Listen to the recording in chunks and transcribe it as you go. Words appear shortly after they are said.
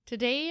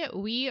Today,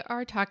 we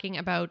are talking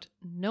about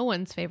no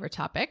one's favorite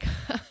topic,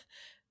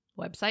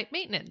 website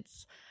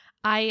maintenance.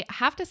 I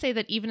have to say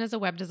that even as a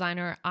web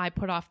designer, I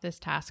put off this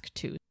task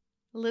too.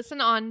 Listen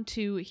on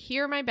to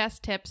hear my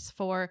best tips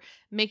for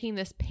making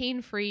this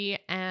pain-free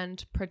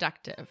and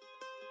productive.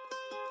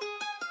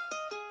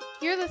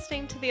 You're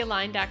listening to the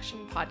Aligned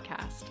Action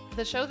Podcast,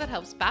 the show that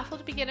helps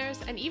baffled beginners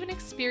and even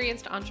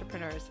experienced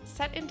entrepreneurs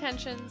set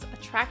intentions,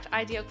 attract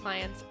ideal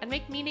clients, and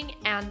make meaning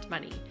and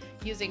money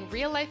using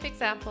real-life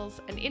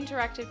examples, an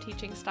interactive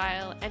teaching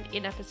style, and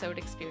in-episode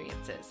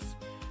experiences.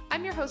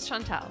 I'm your host,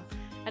 Chantal,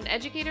 an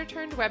educator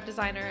turned web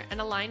designer and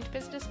aligned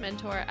business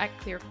mentor at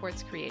Clear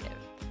Quartz Creative.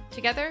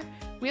 Together,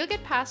 we'll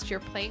get past your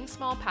playing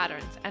small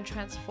patterns and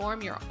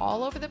transform your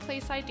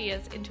all-over-the-place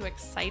ideas into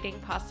exciting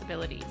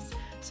possibilities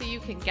so you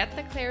can get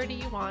the clarity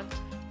you want,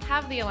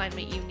 have the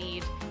alignment you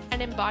need,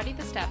 and embody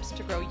the steps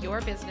to grow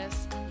your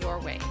business your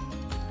way.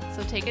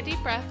 So take a deep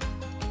breath,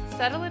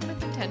 settle in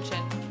with intention,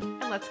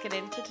 and let's get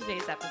into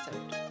today's episode.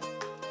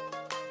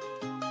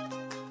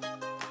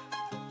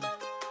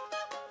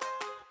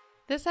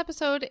 This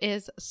episode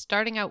is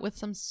starting out with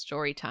some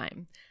story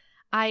time.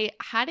 I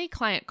had a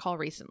client call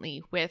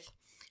recently with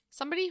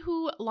somebody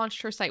who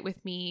launched her site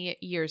with me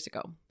years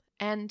ago.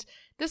 And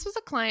this was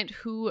a client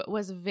who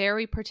was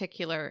very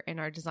particular in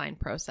our design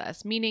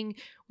process, meaning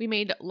we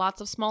made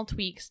lots of small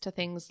tweaks to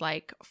things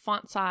like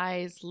font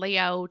size,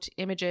 layout,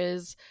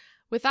 images.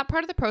 With that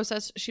part of the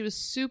process, she was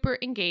super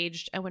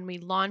engaged, and when we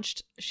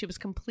launched, she was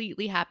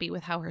completely happy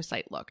with how her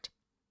site looked.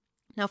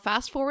 Now,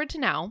 fast forward to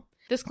now,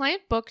 this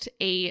client booked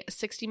a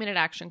 60-minute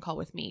action call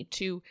with me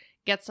to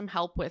get some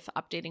help with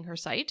updating her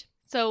site.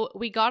 So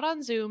we got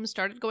on Zoom,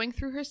 started going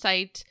through her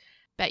site.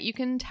 Bet you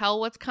can tell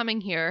what's coming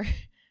here.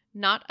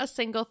 Not a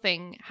single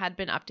thing had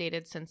been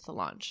updated since the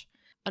launch.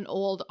 An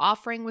old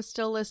offering was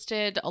still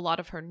listed, a lot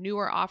of her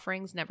newer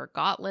offerings never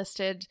got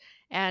listed,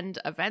 and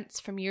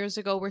events from years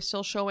ago were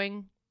still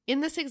showing.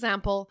 In this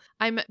example,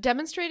 I'm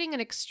demonstrating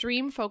an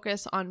extreme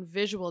focus on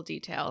visual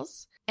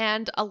details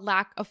and a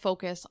lack of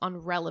focus on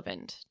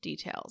relevant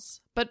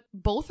details. But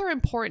both are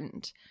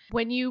important.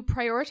 When you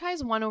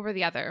prioritize one over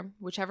the other,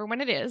 whichever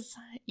one it is,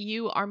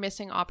 you are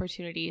missing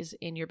opportunities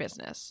in your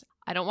business.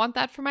 I don't want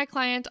that for my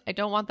client. I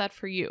don't want that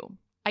for you.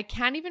 I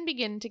can't even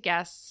begin to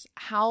guess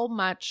how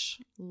much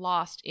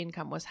lost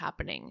income was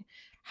happening,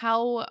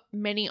 how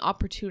many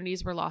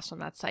opportunities were lost on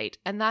that site.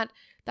 And that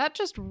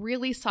just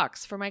really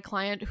sucks for my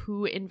client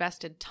who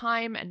invested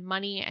time and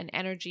money and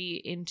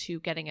energy into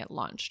getting it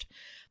launched.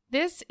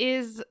 This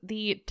is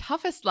the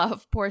toughest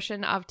love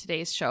portion of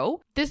today's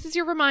show. This is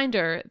your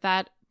reminder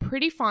that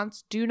pretty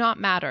fonts do not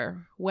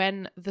matter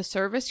when the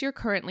service you're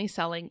currently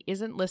selling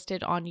isn't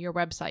listed on your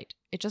website.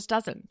 It just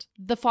doesn't.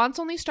 The fonts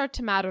only start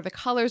to matter, the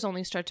colors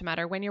only start to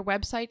matter when your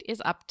website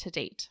is up to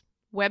date.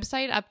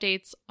 Website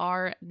updates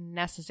are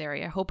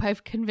necessary. I hope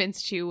I've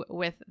convinced you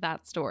with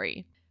that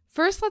story.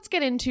 First, let's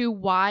get into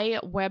why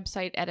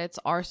website edits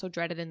are so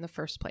dreaded in the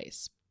first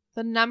place.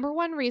 The number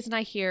one reason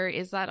I hear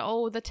is that,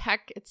 the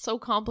tech, it's so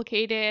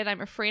complicated.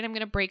 I'm afraid I'm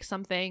going to break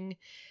something.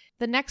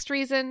 The next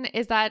reason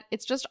is that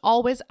it's just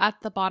always at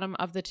the bottom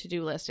of the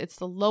to-do list. It's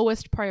the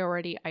lowest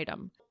priority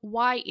item.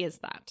 Why is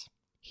that?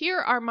 Here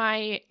are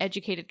my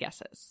educated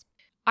guesses.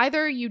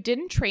 Either you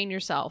didn't train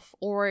yourself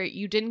or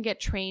you didn't get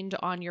trained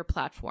on your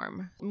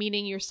platform,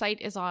 meaning your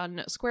site is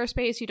on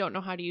Squarespace, you don't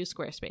know how to use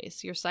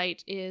Squarespace. Your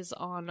site is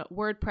on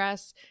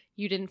WordPress,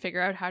 you didn't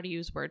figure out how to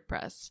use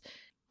WordPress.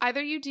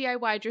 Either you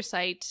DIY'd your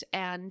site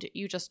and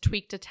you just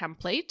tweaked a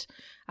template,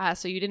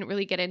 so you didn't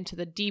really get into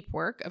the deep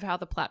work of how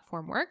the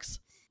platform works,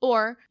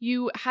 or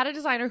you had a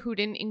designer who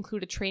didn't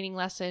include a training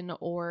lesson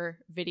or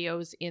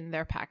videos in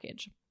their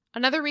package.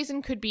 Another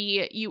reason could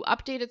be you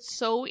update it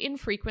so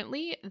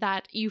infrequently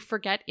that you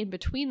forget in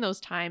between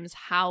those times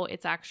how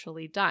it's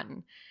actually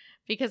done.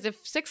 Because if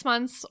 6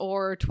 months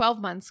or 12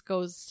 months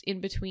goes in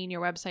between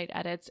your website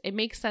edits, it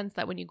makes sense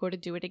that when you go to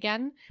do it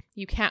again,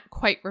 you can't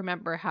quite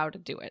remember how to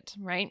do it,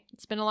 right?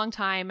 It's been a long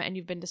time and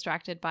you've been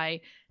distracted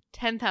by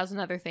 10,000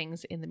 other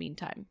things in the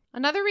meantime.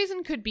 Another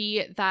reason could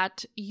be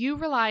that you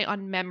rely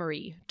on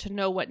memory to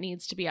know what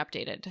needs to be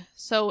updated.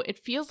 So it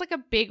feels like a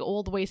big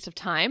old waste of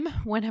time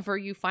whenever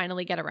you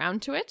finally get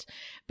around to it,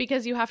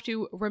 because you have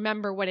to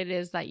remember what it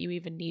is that you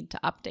even need to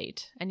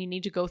update, and you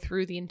need to go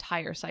through the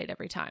entire site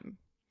every time.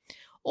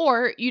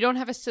 Or you don't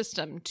have a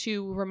system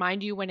to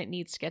remind you when it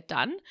needs to get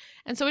done.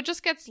 And so it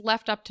just gets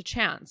left up to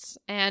chance.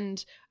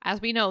 And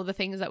as we know, the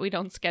things that we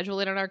don't schedule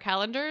in on our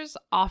calendars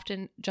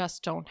often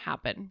just don't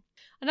happen.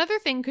 Another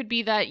thing could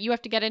be that you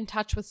have to get in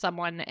touch with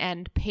someone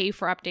and pay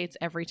for updates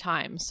every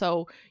time.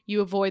 So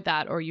you avoid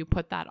that, or you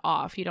put that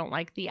off. You don't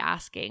like the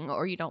asking,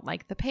 or you don't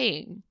like the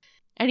paying.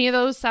 Any of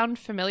those sound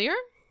familiar?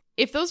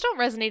 If those don't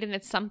resonate and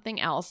it's something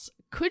else,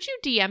 could you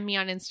DM me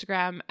on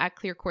Instagram at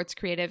Clear Quartz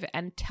Creative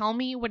and tell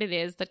me what it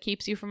is that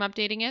keeps you from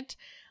updating it?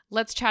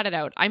 Let's chat it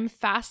out. I'm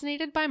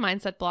fascinated by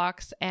mindset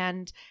blocks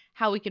and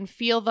how we can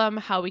feel them,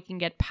 how we can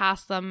get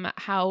past them,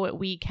 how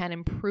we can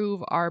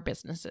improve our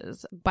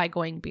businesses by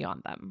going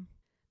beyond them.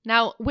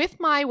 Now, with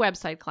my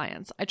website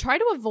clients, I try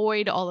to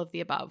avoid all of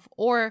the above,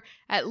 or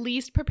at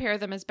least prepare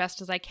them as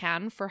best as I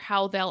can for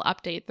how they'll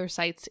update their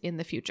sites in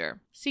the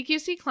future.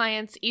 CQC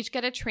clients each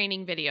get a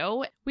training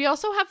video. We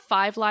also have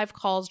 5 live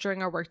calls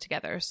during our work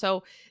together,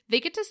 so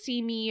they get to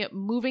see me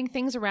moving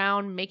things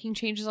around, making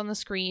changes on the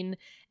screen,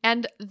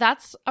 and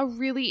that's a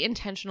really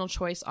intentional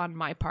choice on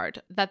my part,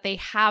 that they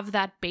have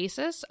that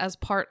basis as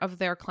part of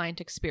their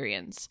client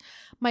experience.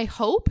 My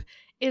hope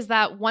is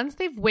that once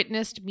they've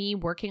witnessed me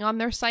working on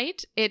their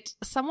site, it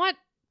somewhat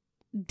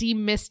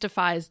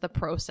demystifies the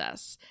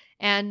process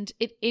and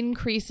it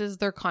increases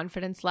their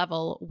confidence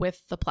level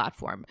with the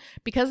platform.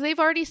 Because they've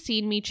already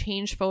seen me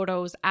change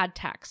photos, add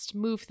text,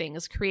 move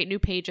things, create new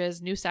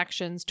pages, new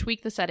sections,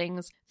 tweak the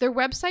settings, their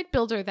website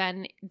builder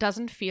then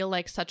doesn't feel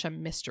like such a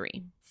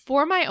mystery.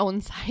 For my own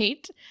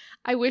site,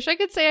 I wish I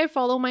could say I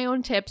follow my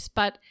own tips,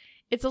 but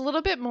it's a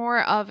little bit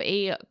more of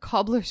a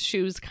cobbler's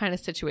shoes kind of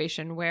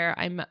situation where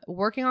I'm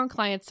working on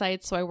client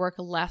sites, so I work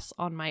less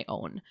on my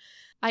own.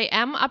 I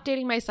am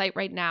updating my site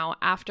right now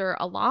after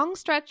a long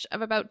stretch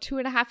of about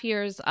 2.5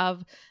 years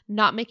of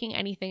not making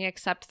anything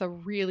except the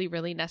really,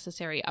 really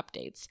necessary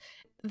updates.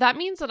 That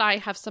means that I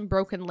have some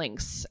broken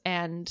links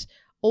and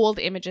old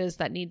images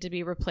that need to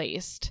be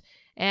replaced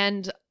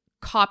and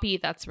copy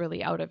that's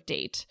really out of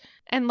date,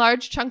 and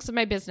large chunks of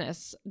my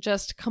business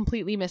just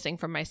completely missing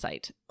from my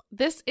site.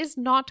 This is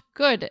not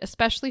good,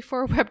 especially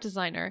for a web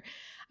designer.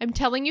 I'm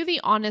telling you the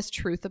honest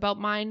truth about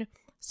mine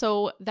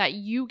so that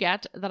you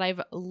get that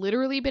I've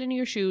literally been in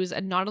your shoes,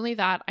 and not only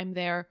that, I'm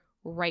there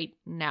right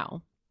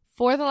now.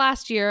 For the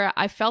last year,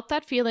 I felt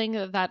that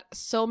feeling that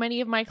so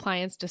many of my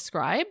clients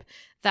describe,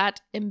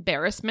 that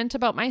embarrassment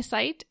about my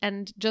site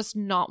and just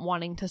not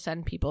wanting to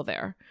send people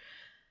there.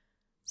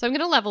 So I'm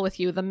going to level with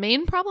you. The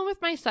main problem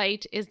with my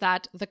site is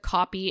that the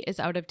copy is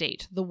out of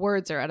date. The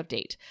words are out of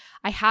date.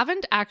 I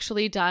haven't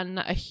actually done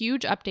a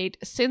huge update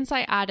since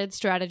I added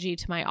strategy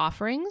to my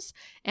offerings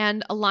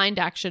and aligned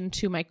action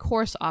to my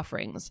course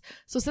offerings.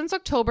 So since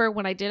October,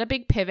 when I did a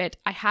big pivot,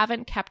 I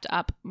haven't kept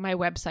up my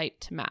website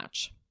to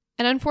match.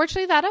 And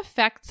unfortunately, that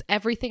affects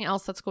everything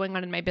else that's going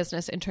on in my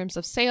business in terms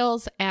of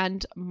sales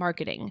and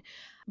marketing.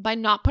 By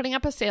not putting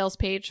up a sales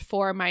page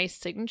for my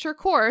signature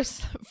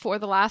course for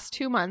the last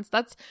 2 months,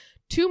 that's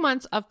 2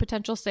 months of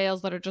potential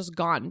sales that are just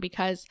gone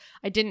because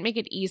I didn't make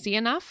it easy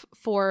enough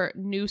for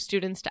new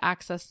students to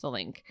access the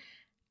link.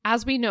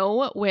 As we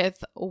know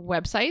with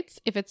websites,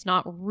 if it's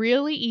not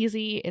really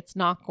easy, it's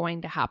not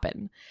going to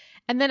happen.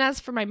 And then as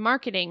for my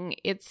marketing,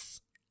 it's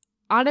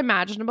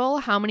unimaginable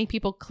how many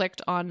people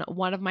clicked on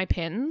one of my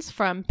pins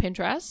from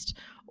Pinterest,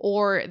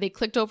 or they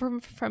clicked over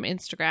from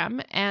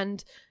Instagram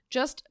and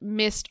just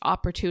missed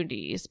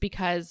opportunities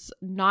because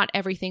not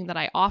everything that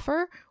I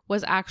offer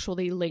was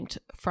actually linked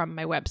from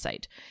my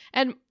website.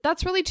 And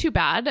that's really too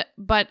bad,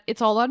 but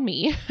it's all on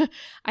me.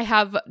 I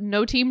have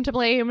no team to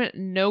blame,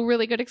 no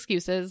really good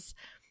excuses.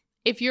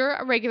 If you're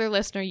a regular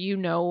listener, you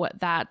know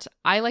that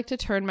I like to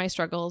turn my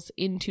struggles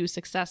into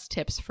success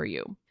tips for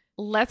you.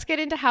 Let's get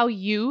into how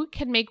you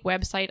can make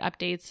website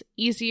updates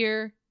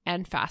easier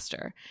and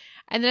faster.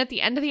 And then at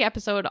the end of the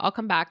episode, I'll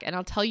come back and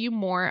I'll tell you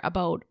more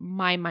about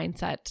my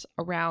mindset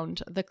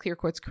around the Clear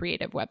Quartz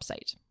Creative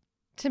website.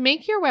 To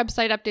make your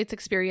website updates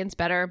experience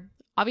better,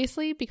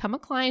 obviously become a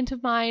client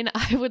of mine.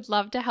 I would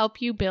love to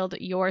help you build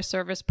your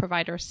service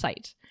provider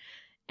site.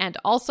 And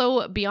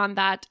also beyond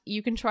that,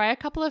 you can try a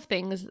couple of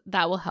things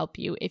that will help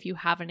you if you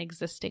have an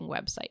existing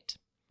website.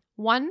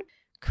 1,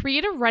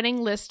 create a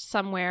running list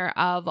somewhere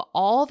of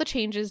all the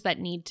changes that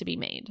need to be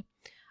made.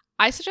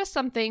 I suggest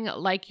something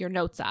like your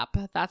Notes app.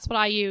 That's what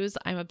I use.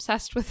 I'm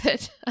obsessed with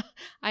it.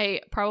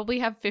 I probably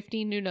have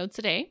 15 new notes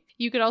a day.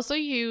 You could also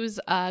use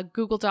a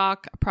Google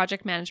Doc, a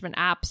project management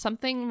app,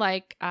 something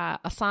like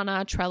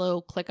Asana,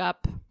 Trello,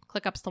 ClickUp.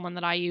 ClickUp's the one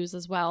that I use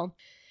as well.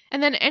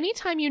 And then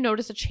anytime you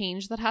notice a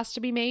change that has to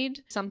be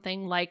made,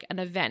 something like an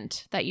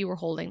event that you were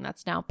holding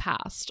that's now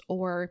passed,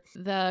 or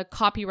the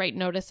copyright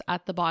notice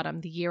at the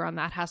bottom, the year on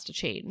that has to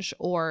change,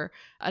 or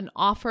an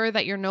offer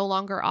that you're no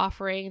longer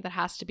offering that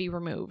has to be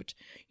removed,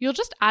 you'll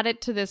just add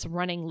it to this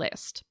running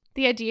list.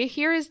 The idea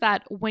here is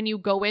that when you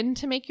go in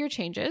to make your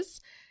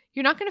changes,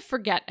 you're not going to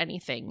forget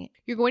anything.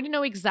 You're going to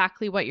know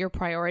exactly what your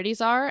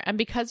priorities are, and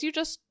because you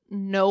just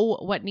know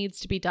what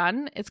needs to be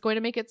done, it's going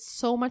to make it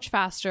so much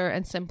faster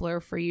and simpler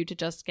for you to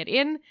just get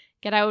in,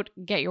 get out,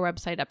 get your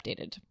website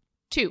updated.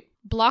 2,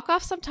 block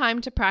off some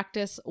time to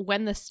practice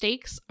when the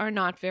stakes are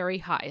not very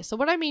high. So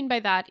what I mean by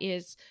that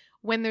is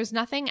when there's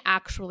nothing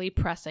actually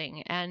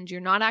pressing and you're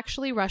not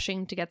actually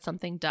rushing to get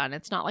something done.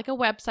 It's not like a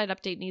website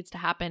update needs to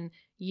happen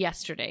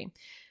yesterday.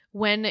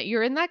 When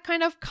you're in that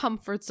kind of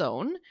comfort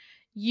zone,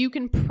 you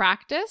can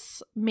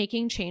practice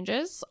making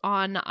changes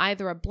on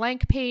either a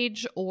blank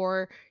page,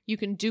 or you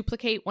can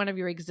duplicate one of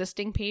your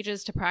existing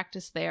pages to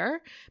practice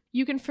there.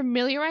 You can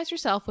familiarize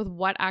yourself with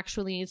what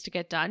actually needs to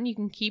get done. You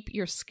can keep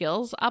your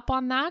skills up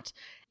on that.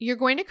 You're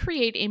going to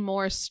create a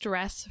more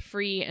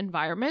stress-free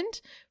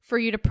environment for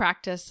you to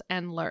practice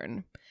and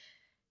learn.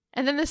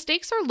 And then the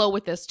stakes are low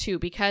with this too,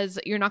 because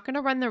you're not going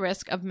to run the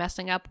risk of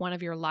messing up one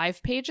of your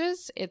live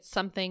pages. It's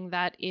something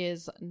that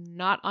is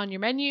not on your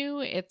menu.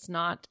 It's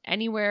not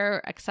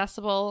anywhere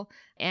accessible,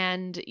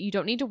 and you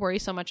don't need to worry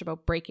so much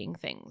about breaking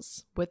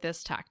things with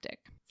this tactic.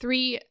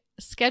 3,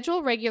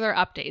 schedule regular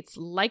updates,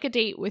 like a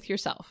date with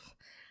yourself.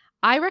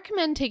 I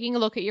recommend taking a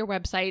look at your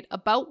website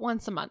about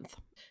once a month,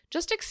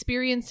 just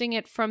experiencing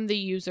it from the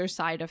user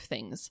side of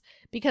things,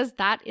 because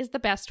that is the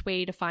best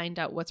way to find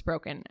out what's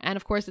broken. And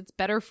of course, it's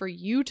better for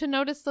you to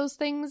notice those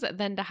things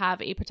than to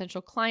have a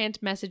potential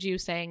client message you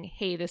saying,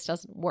 hey, this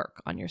doesn't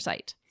work on your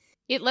site.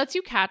 It lets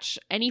you catch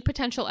any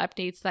potential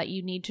updates that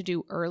you need to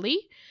do early,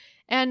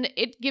 and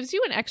it gives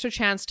you an extra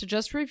chance to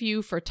just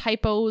review for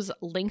typos,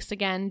 links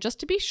again, just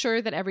to be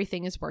sure that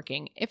everything is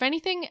working. If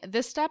anything,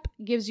 this step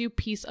gives you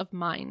peace of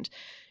mind.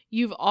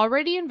 You've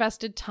already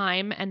invested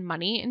time and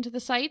money into the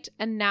site,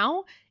 and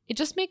now it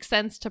just makes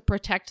sense to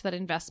protect that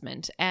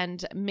investment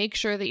and make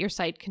sure that your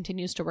site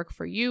continues to work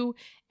for you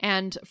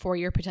and for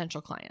your potential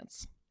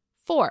clients.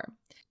 4,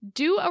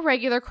 do a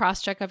regular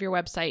cross-check of your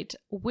website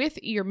with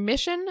your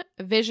mission,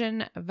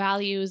 vision,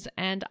 values,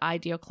 and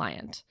ideal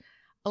client.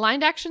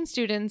 Aligned Action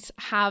students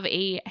have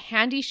a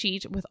handy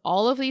sheet with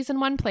all of these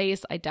in one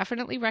place. I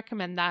definitely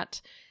recommend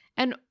that.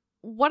 And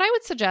what I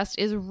would suggest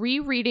is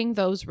rereading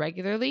those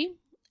regularly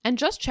and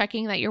just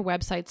checking that your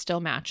website still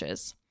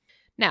matches.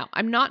 Now,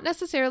 I'm not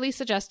necessarily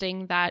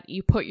suggesting that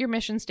you put your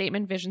mission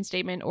statement, vision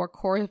statement, or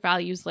core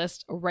values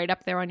list right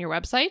up there on your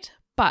website,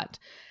 but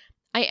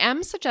I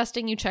am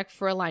suggesting you check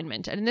for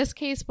alignment. And in this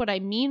case, what I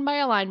mean by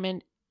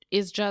alignment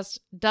is just,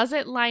 does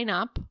it line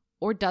up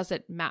or does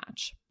it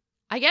match?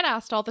 I get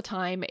asked all the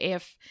time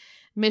if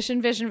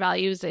mission, vision,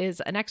 values is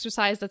an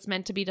exercise that's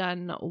meant to be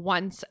done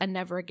once and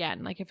never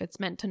again, like if it's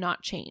meant to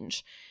not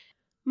change.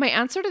 My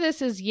answer to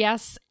this is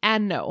yes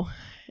and no.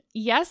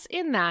 Yes,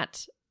 in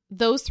that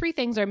those 3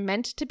 things are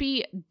meant to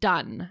be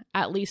done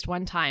at least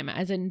one time,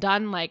 as in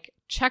done, like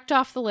checked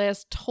off the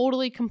list,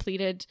 totally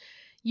completed.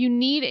 You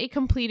need a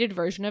completed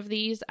version of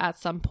these at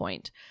some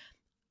point,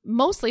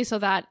 mostly so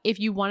that if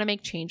you want to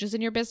make changes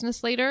in your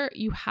business later,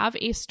 you have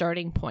a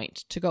starting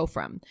point to go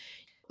from.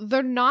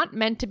 They're not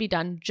meant to be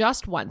done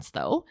just once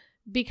though,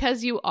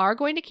 because you are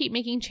going to keep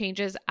making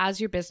changes as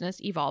your business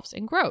evolves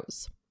and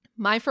grows.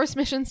 My first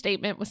mission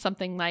statement was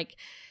something like,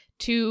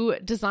 to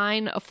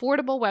design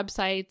affordable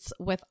websites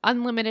with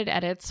unlimited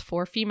edits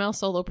for female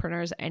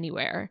solopreneurs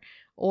anywhere,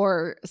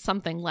 or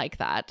something like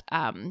that.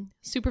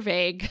 Super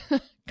vague,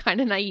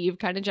 kind of naive,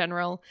 kind of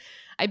general.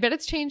 I bet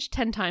it's changed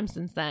 10 times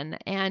since then,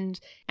 and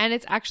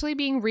it's actually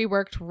being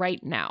reworked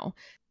right now.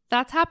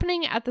 That's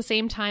happening at the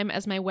same time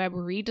as my web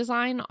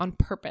redesign on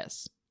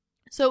purpose.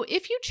 So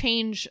if you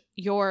change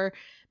your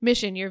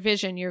mission, your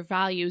vision, your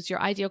values, your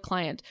ideal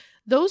client,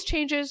 those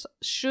changes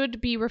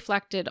should be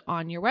reflected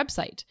on your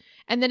website.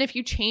 And then if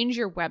you change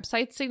your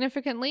website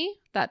significantly,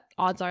 that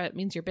odds are it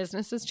means your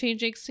business is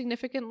changing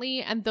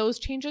significantly, and those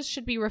changes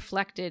should be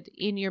reflected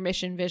in your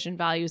mission, vision,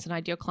 values, and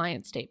ideal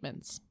client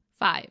statements.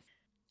 5,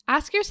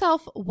 ask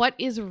yourself what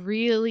is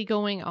really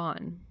going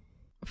on.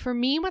 For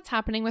me, what's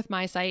happening with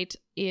my site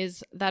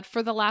is that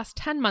for the last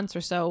 10 months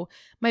or so,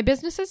 my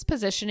business's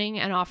positioning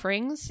and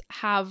offerings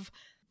have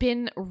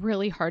been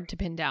really hard to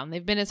pin down.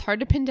 They've been as hard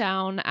to pin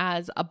down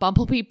as a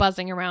bumblebee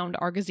buzzing around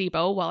our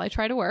gazebo while I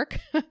try to work.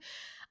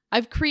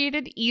 I've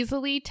created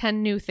easily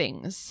 10 new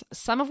things,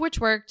 some of which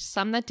worked,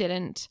 some that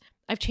didn't.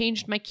 I've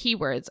changed my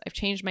keywords, I've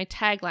changed my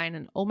tagline,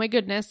 and oh my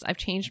goodness, I've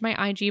changed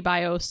my IG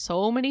bio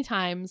so many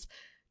times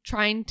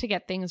trying to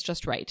get things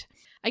just right.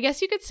 I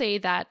guess you could say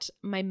that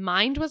my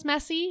mind was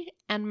messy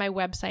and my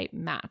website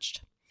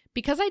matched.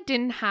 Because I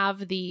didn't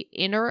have the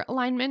inner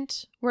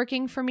alignment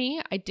working for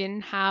me, I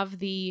didn't have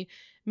the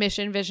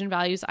mission, vision,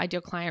 values, ideal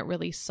client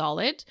really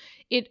solid,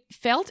 it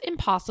felt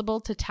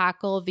impossible to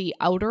tackle the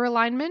outer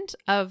alignment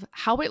of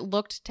how it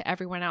looked to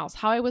everyone else,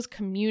 how I was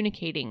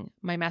communicating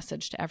my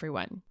message to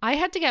everyone. I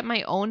had to get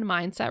my own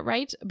mindset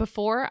right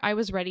before I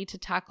was ready to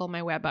tackle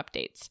my web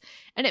updates.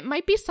 And it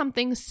might be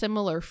something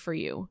similar for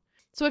you.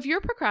 So if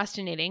you're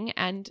procrastinating,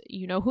 and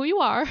you know who you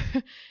are,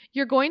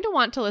 you're going to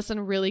want to listen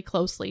really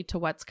closely to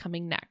what's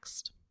coming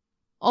next.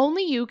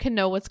 Only you can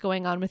know what's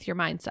going on with your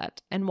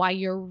mindset and why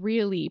you're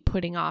really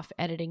putting off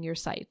editing your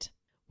site.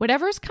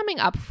 Whatever's coming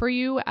up for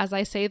you as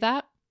I say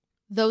that,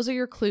 those are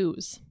your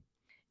clues.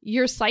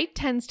 Your site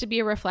tends to be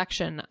a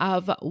reflection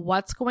of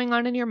what's going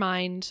on in your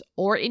mind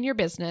or in your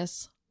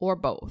business or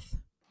both.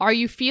 Are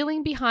you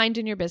feeling behind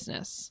in your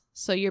business?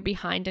 So you're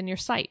behind in your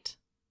site.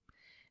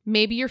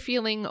 Maybe you're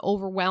feeling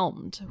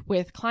overwhelmed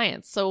with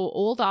clients, so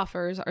old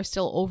offers are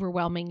still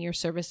overwhelming your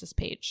services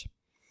page.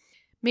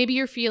 Maybe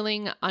you're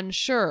feeling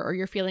unsure or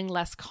you're feeling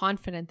less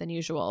confident than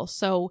usual,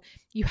 so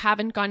you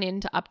haven't gone in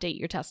to update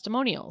your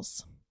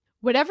testimonials.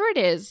 Whatever it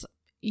is,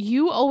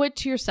 you owe it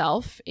to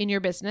yourself in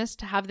your business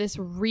to have this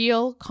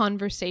real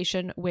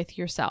conversation with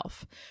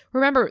yourself.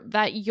 Remember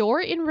that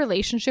you're in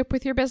relationship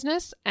with your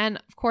business, and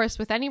of course,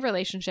 with any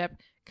relationship,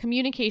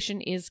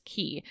 communication is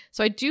key.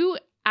 So I do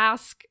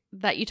ask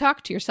that you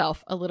talk to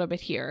yourself a little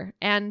bit here.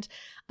 And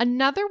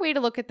another way to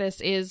look at this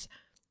is,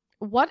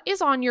 what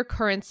is on your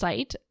current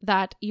site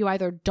that you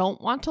either don't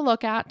want to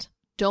look at,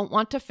 don't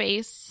want to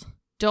face,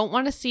 don't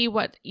want to see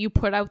what you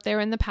put out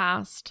there in the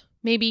past.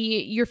 Maybe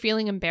you're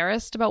feeling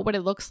embarrassed about what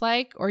it looks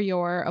like, or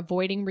you're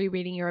avoiding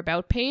rereading your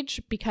about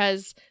page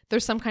because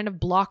there's some kind of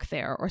block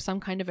there or some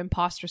kind of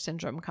imposter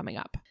syndrome coming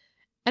up.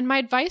 And my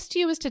advice to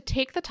you is to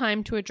take the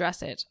time to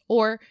address it,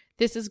 or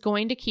this is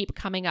going to keep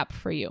coming up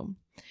for you.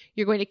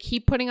 You're going to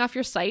keep putting off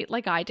your site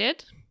like I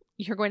did.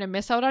 You're going to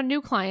miss out on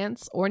new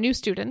clients or new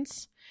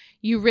students.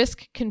 You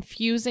risk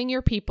confusing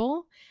your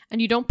people,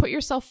 and you don't put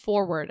yourself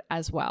forward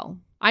as well.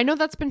 I know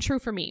that's been true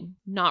for me,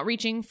 not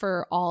reaching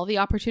for all the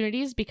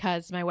opportunities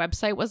because my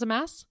website was a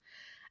mess,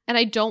 and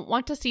I don't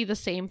want to see the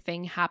same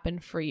thing happen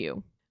for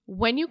you.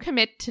 When you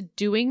commit to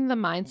doing the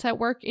mindset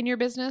work in your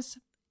business,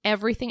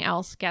 everything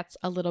else gets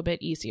a little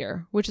bit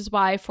easier, which is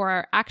why for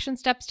our action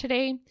steps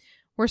today,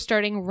 we're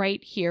starting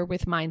right here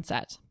with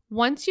mindset.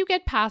 Once you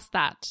get past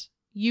that,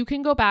 you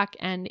can go back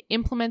and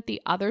implement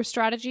the other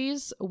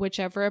strategies,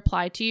 whichever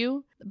apply to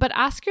you, but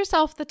ask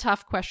yourself the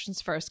tough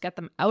questions first. Get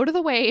them out of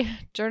the way,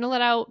 journal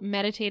it out,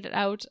 meditate it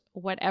out,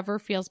 whatever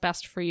feels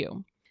best for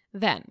you.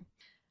 Then,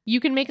 you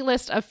can make a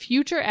list of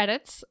future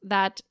edits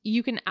that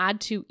you can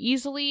add to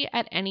easily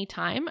at any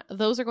time.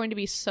 Those are going to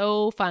be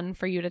so fun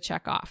for you to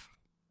check off.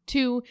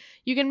 2,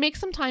 you can make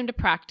some time to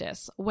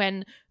practice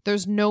when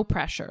there's no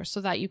pressure so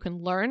that you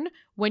can learn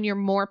when you're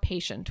more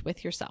patient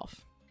with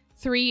yourself.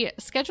 3,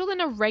 schedule in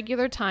a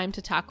regular time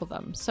to tackle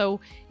them so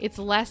it's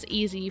less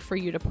easy for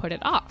you to put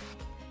it off.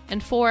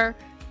 And 4,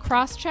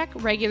 cross-check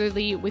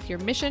regularly with your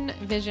mission,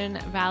 vision,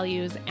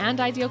 values, and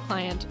ideal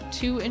client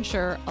to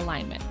ensure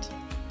alignment.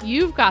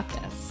 You've got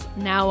this.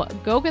 Now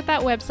go get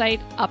that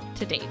website up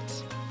to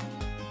date.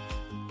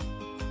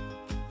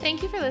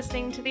 Thank you for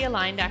listening to the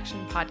Aligned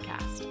Action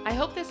Podcast. I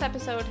hope this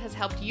episode has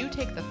helped you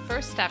take the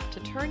first step to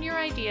turn your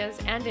ideas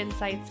and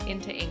insights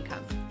into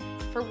income.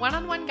 For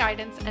one-on-one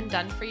guidance and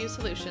done-for-you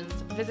solutions,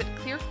 visit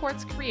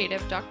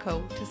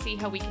clearquartzcreative.co to see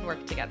how we can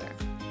work together.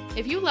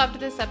 If you loved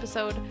this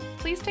episode,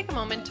 please take a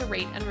moment to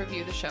rate and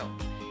review the show.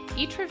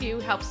 Each review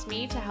helps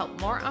me to help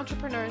more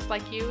entrepreneurs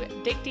like you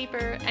dig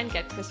deeper and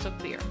get crystal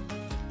clear.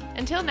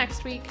 Until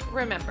next week,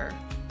 remember,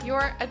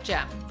 you're a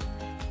gem.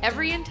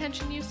 Every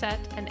intention you set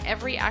and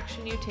every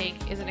action you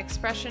take is an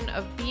expression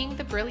of being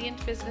the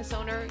brilliant business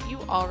owner you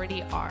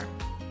already are.